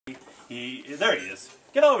There he is.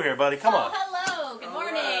 Get over here, buddy. Come on. Hello. Good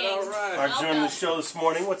morning. All right. Are joining the show this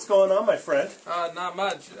morning. What's going on, my friend? Not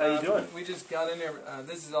much. How you doing? We just got in there.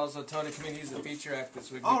 This is also Tony Camille. He's a feature act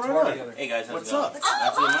this week. Oh, We right toured on. together. Hey guys, how's What's it going? up?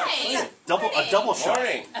 Hi. A double shot.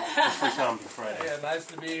 Morning. For Comedy Friday. Yeah, nice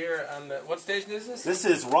to be here. On the, what station is this? This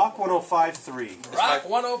is Rock 105.3. Rock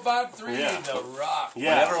 105.3. Yeah. The Rock.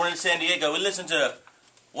 Yeah. Whenever we're in San Diego, we listen to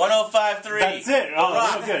 105.3. That's it. Oh,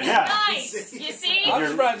 Rock. real good. Yeah. Nice. You see? I'm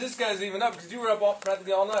surprised this guy's even up because you were up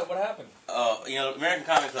practically all night. What happened? Oh, you know, American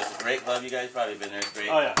Comic Club is a great club. You guys probably been there. It's great.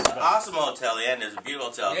 Oh, yeah. It's an awesome hotel. The end is a beautiful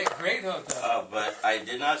hotel. Yeah, great hotel. But I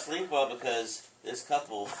did not sleep well because this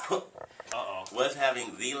couple Uh-oh. was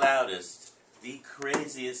having the loudest, the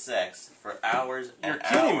craziest sex for hours and You're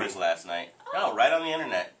kidding hours me. last night. No, right on the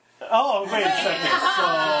internet. Oh, wait a second.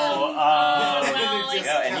 So, Well,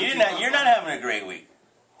 Yeah, and you're not having a great week.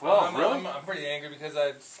 well, really? I'm pretty angry because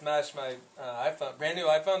I smashed my iPhone, brand new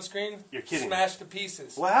iPhone screen. You're kidding me. Smashed to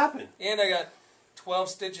pieces. What happened? And I got 12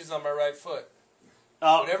 stitches on my right foot.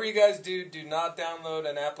 Oh, Whatever you guys do, do not download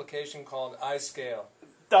an application called iScale.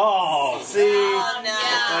 see? yeah.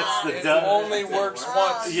 That's the It dumb. only works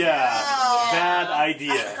once. Yeah. Bad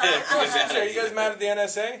idea. Are you guys mad at the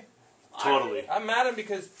NSA? Totally. I'm mad at them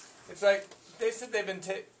because it's like they said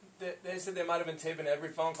they said they might have been taping every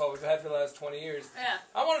phone call we've had for the last 20 years. Yeah.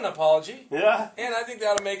 I want an apology, Yeah. and I think they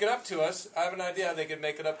ought to make it up to us. I have an idea how they could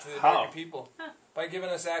make it up to the How? American people by giving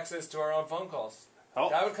us access to our own phone calls. Oh.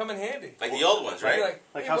 That would come in handy. Like the old ones, I'd be right?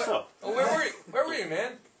 Like hey, how what- so? Oh, where were you? Where were you,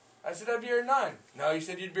 man? I said I'd be here at 9. No, you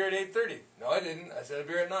said you'd be here at 8:30. No, I didn't. I said I'd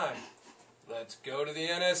be here at 9. Let's go to the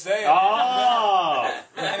NSA. Oh.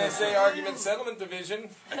 The NSA Argument Settlement Division.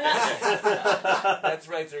 That's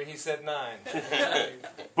right, sir. He said 9.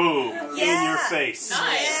 Boom. In your face.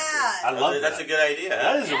 Nice. I love That's that. a good idea.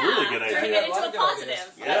 That is a really good Turning idea. it into a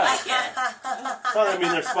positive. Yeah. I like it. Well, I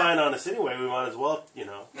mean, they're spying on us anyway. We might as well, Yeah,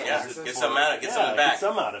 get some out of it. Get some yeah, back. get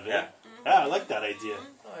some out of it. Yeah. Yeah, I like that idea.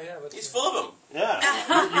 Oh, yeah. He's full of them.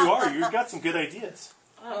 Yeah, you are. You've got some good ideas.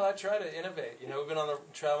 Well, I try to innovate. You know, we've been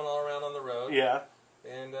traveling all around on the road. Yeah.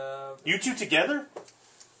 And, You two together?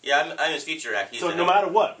 Yeah, I'm his feature act. He's So in no it. matter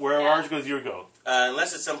what, wherever ours goes, you go.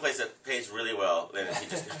 Unless it's someplace that pays really well, then he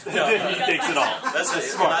just... Then he takes it all. That's in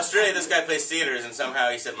smart. Australia, this guy plays theaters, and somehow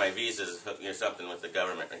he said my visa's something with the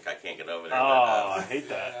government, and I can't get over there. Oh, I hate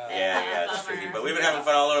that. Yeah, it's tricky. But we've been having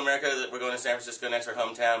fun all over America. We're going to San Francisco next, our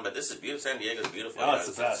hometown. But this is beautiful. San Diego's beautiful. Oh, it's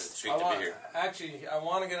the best. It's a treat to be here. Actually, I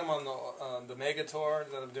want to get him on the mega tour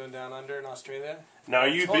that I'm doing down under in Australia. Now, are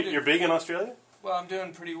you Told you. you're big in Australia? Well, I'm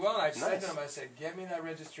doing pretty well. And I said Nice. to him, I said, get me that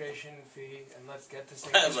registration fee and let's get to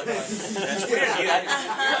St. Look, that's weird. You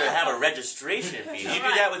have to have a registration fee. Do you do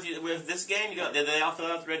that with this game? Did they all fill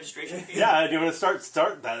out the registration fee? Yeah, do you want to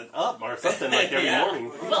start that up or something like every Yeah.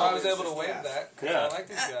 morning? So I was able to waive that. 'Cause Yeah. I like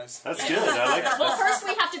these guys. That's good. I like that. Well, first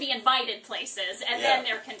we have to be invited places, and Yeah. then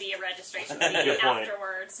there can be a registration fee Good point.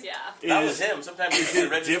 afterwards. Yeah. That was Is him. Sometimes you is get a it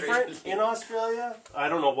registration different fee. in Australia? I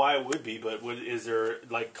don't know why it would be, but is there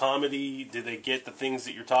like comedy? Do they get the things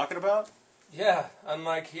that you're talking about? Yeah,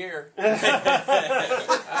 unlike here.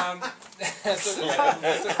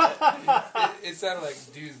 It sounded like,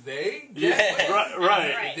 do they? Yeah.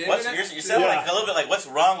 Right. They What's, did it? you sound like a little bit like, what's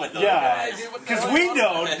wrong with those Yeah. guys? Because we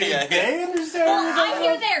don't. Do Yeah. they understand? Well, I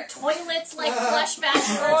hear their toilets like flush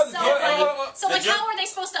backwards. So like, how are they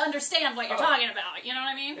supposed to understand what you're talking about? You know what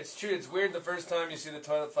I mean? It's true. It's weird the first time you see the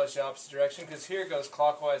toilet flush the opposite direction because here it goes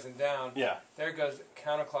clockwise and down. Yeah. There it goes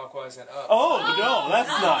counterclockwise and up. Oh, no, that's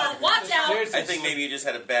not. Watch out. Seriously, I think maybe you just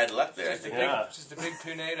had a bad luck there. I just a think. big, Yeah. just a big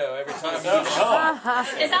punado every time.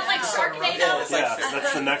 Oh, Is that like Sharknado? It's like yeah,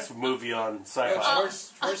 that's the next movie on It's sci-fi.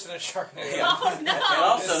 worse than a Sharknado. Oh And no.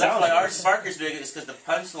 also, that's Sounds why good. Art Parker's doing it, is because the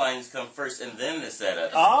punchlines come first and then the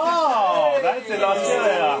setup. Oh, that's in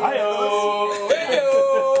Australia. Hi-oh.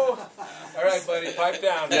 Hey-o! All right, buddy, pipe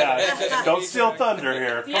down. Yeah, don't steal thunder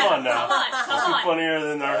here. Come Yeah, on now. Come on. Funnier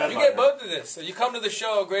than our You headliner. get both of this. So you come to the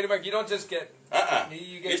show, Great America. You don't just get. You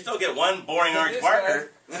You get. still get one boring Orange This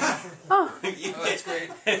Parker. You Oh, that's great.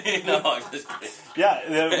 no, I'm just kidding. Yeah,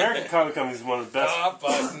 the American Comic Con is one of the best. Stop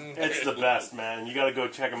button. It's the best, man. You got to go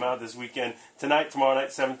check them out this weekend. Tonight, tomorrow night,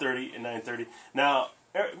 7:30 and 9:30. Now,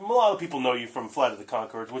 a lot of people know you from Flight of the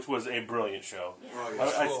Conchords, which was a brilliant show.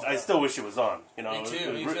 I still wish it was on. You know, Me too.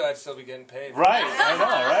 it was Me too. I'd still be getting paid. Right, I know,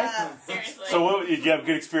 right? Seriously. So, did you have a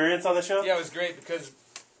good experience on the show? Yeah, it was great because,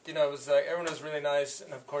 you know, it was like everyone was really nice,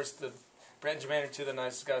 and of course Brett and Jermaine are two of the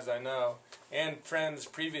nicest guys I know, and friends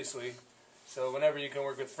previously. So whenever you can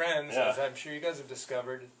work with friends, Yeah. as I'm sure you guys have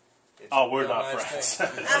discovered, we're not friends.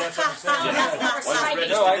 That's what I'm saying. Did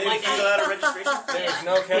you fill out a registration? There's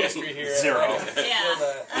no chemistry here. Zero. You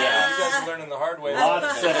guys are learning the hard way.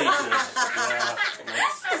 Lots of hatred.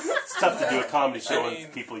 It's tough to do a comedy show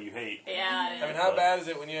with people you hate. Yeah, it is. I mean, how bad is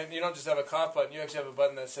it when you don't just have a cough button, you actually have a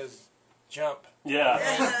button that says jump? Yeah.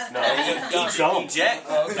 No, jump. Eject.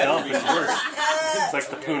 Jump is worse. It's like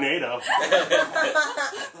the Punado.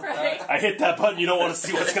 Right. I hit that button, you don't want to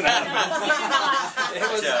see what's going to happen.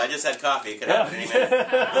 I just had coffee. It could happen any minute.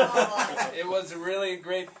 It was a really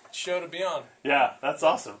great show to be on. Yeah, that's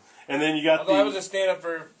awesome. And then you got Although I was a stand-up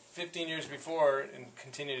for 15 years before and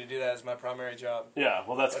continue to do that as my primary job. Yeah,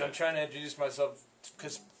 well, that's But good. I'm trying to introduce myself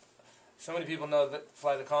because so many people know that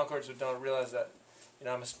Fly the Conchords but don't realize that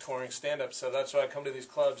I'm a touring stand-up. So that's why I come to these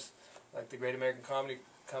clubs like the Great American Comedy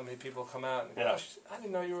Company. People come out and go, Yeah. "Gosh, I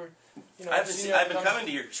didn't know you were." I've been coming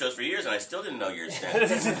to your shows for years, and I still didn't know you were stand-up.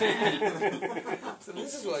 So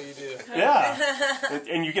this is what you do. Yeah.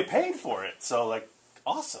 And you get paid for it, so, like,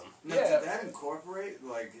 awesome. Now, Yeah. did that incorporate,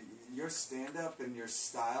 like, your stand-up and your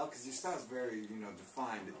style? Because your style is very,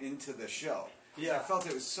 defined into the show. Yeah. I felt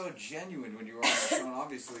it was so genuine when you were on the show, and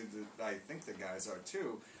obviously I think the guys are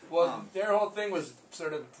too. Well, their whole thing was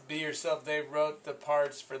sort of be yourself. They wrote the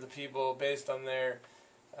parts for the people based on their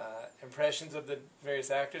impressions of the various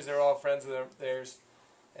actors. They're all friends of theirs.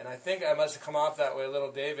 And I think I must have come off that way a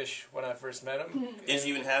little Davish when I first met him. Did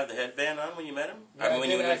you even have the headband on when you met him? Yeah, I when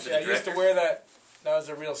did you went to actually. the I used to wear that. That was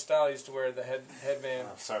a real style. I used to wear the headband.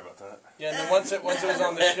 Oh, sorry about that. Yeah, and then once it was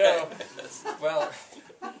on the show, well,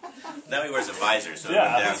 Now he wears a visor, so it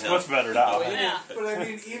Yeah, went it's downhill. much better now. Yeah. But I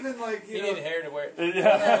mean, even like, you need hair to wear it.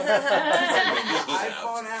 Yeah. I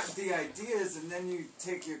thought out the ideas, and then you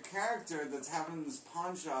take your character that's having this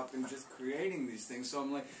pawn shop and just creating these things. So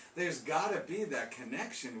I'm like, there's got to be that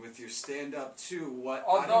connection with your stand-up to what.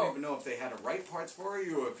 I don't even know if they had to write parts for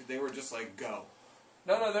you, or if they were just like, go.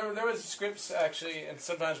 No, there was scripts actually, and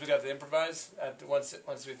sometimes we got to improvise. Once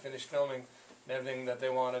we finished filming, and everything that they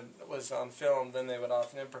wanted was on film, then they would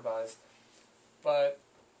often improvise. But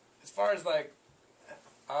as far as like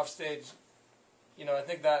offstage, I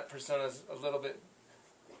think that persona's a little bit,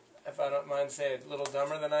 if I don't mind saying, a little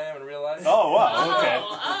dumber than I am in real life. Oh, wow, okay.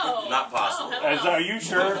 Oh. Not possible. Are you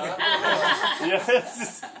sure?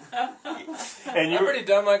 Yes. And I'm pretty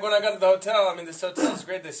dumb. Like when I got to the hotel, I mean, this hotel is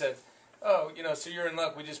great. They said, "Oh, so you're in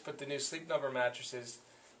luck. We just put the new Sleep Number mattresses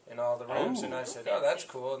in all the rooms." And I said, "Oh, that's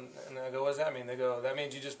cool." And I go, "What does that mean?" They go, "That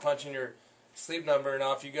means you just punch in your sleep number and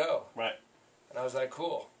off you go." Right. And I was like,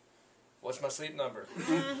 "Cool. What's my sleep number?"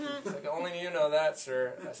 Like, "Only you know that,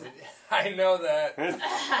 sir." I said, "I know that.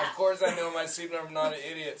 Of course I know my sleep number. I'm not an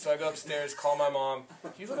idiot." So I go upstairs, call my mom.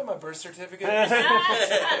 "Can you look at my birth certificate?" I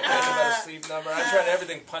about a sleep number. I tried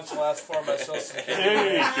everything. Punch the last four of my social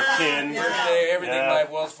security. Your pin. Birthday, everything, Yeah. my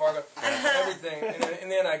Wells Fargo, everything. And in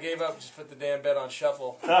the end, I gave up. Just put the damn bed on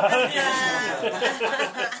shuffle. It's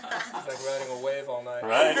like riding a wave all night.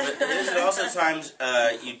 Right. But there's also times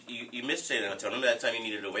you missed staying in a hotel. Remember that time you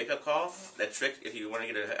needed a wake-up call? That trick, if you want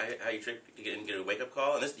to get how you trick to get a wake-up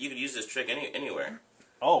call? And you could use this trick anywhere.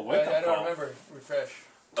 Oh, wake up I don't call. remember. Refresh.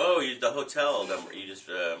 Oh, the hotel number. You just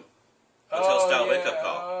hotel-style wake-up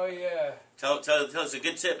call. Oh, yeah. Tell us a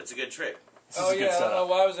good tip. It's a good trick. This is a good setup.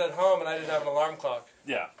 Well, I was at home and I didn't have an alarm clock.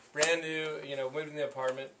 Yeah. Brand new, moved in the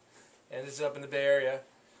apartment, and this is up in the Bay Area.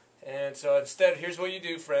 And so instead, here's what you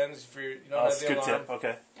do, friends. If you don't have That's a the good alarm, tip.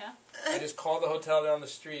 Okay. I just call the hotel down the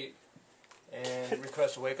street and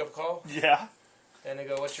request a wake-up call. Yeah. And they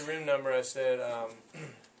go, "What's your room number?" I said,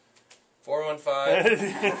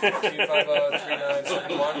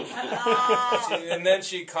 415-250-3971. And then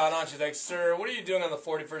she caught on. She's like, "Sir, what are you doing on the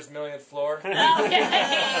 41st millionth floor?" The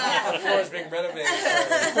floor is being renovated.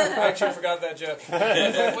 I actually forgot that joke. I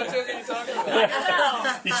was like, "What joke are you talking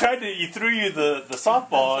about?" You threw you the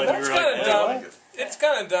softball, and That's you were kind like, of "Hey, dumb. It's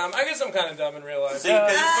kind of dumb. I guess I'm kind of dumb in real life. See,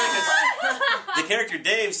 'cause it's funny 'cause the character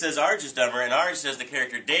Dave says Arj is dumber, and Arj says the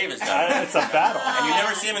character Dave is dumber. It's a battle." And you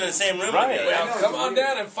never see them in the same room Right. together. Well, come on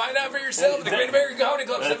down and find out for yourself at the Great American Comedy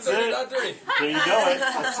Club, That's 7:30. There you go.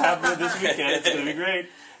 It's happening this weekend. It's going to be great.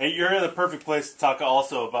 And you're in the perfect place to talk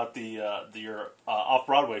also about your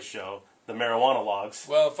off-Broadway show, The Marijuana Logs.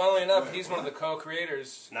 Well, funnily enough, he's one of the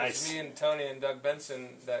co-creators. Nice. It's me and Tony and Doug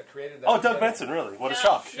Benson that created that. Oh, Doug together. Benson, really? What a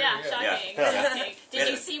shock. Yeah, Yeah. shocking. Yeah. Shocking. Did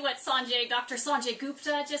you see what Dr. Sanjay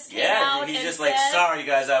Gupta just came Yeah, out he's and just said? like, "Sorry, you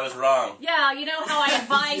guys, I was wrong." Yeah, you know how I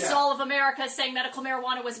advised all of America saying medical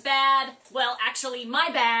marijuana was bad? Well, actually, my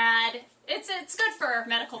bad. It's good for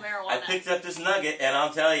medical marijuana. I picked up this nugget, and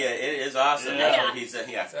I'll tell you, it is awesome. Yeah. That's what he said.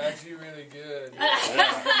 Yeah. It's actually really good.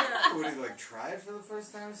 Would he like try it for the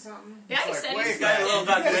first time or something? Yeah, he It's said like, he's He's got a little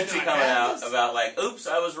documentary coming out about like, oops,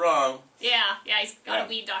 I was wrong. Yeah, he's got Yeah. a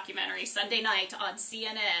weed documentary Sunday night on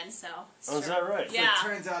CNN. So. Oh, is that right? So Yeah. it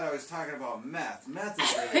turns out I was talking about meth. Meth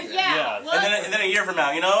is really good. Yeah. Yeah. And then a year from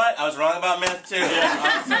now, you know what? I was wrong about meth too.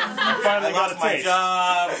 I finally I got lost a my taste.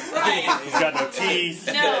 job. He's got no teeth.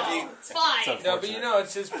 No, it's fine. So- No, but you know,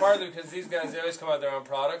 it's just partly because these guys, they always come out with their own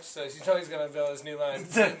products. So you know he's going to build his new line,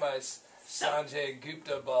 Take My Sanjay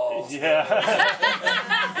Gupta balls. Yeah.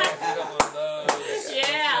 A couple of those.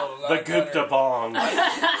 Yeah. The Gupta bong.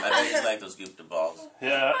 I bet he's like those Gupta balls.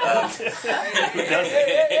 Yeah.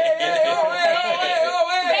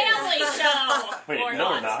 Family show. Wait, or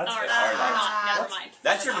no, not. we're not. Or not. Never mind.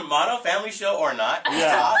 That's your mono family show or not? Yeah.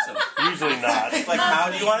 That's awesome. Usually not. Like, how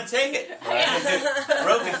do you want to take it?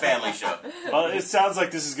 Rogan family show. Well, it sounds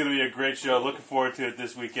like this is going to be a great show. Looking forward to it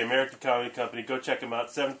this weekend. American Comedy Company. Go check them out.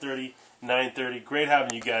 7:30, 9:30. Great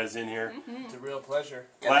having you guys in here. It's a real pleasure.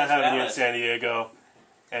 Glad having you in San Diego.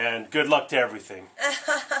 And good luck to everything.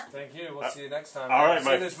 Thank you. We'll see you next time. all right, See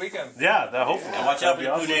you Mike. this weekend. Yeah, hopefully. And watch out for the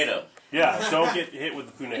That'd be awesome. punado. Yeah, don't get hit with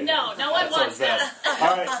the punade. No, no one wants that.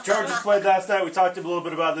 All right, George just played last night. We talked a little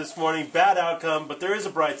bit about this morning. Bad outcome, but there is a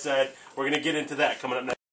bright side. We're going to get into that coming up next.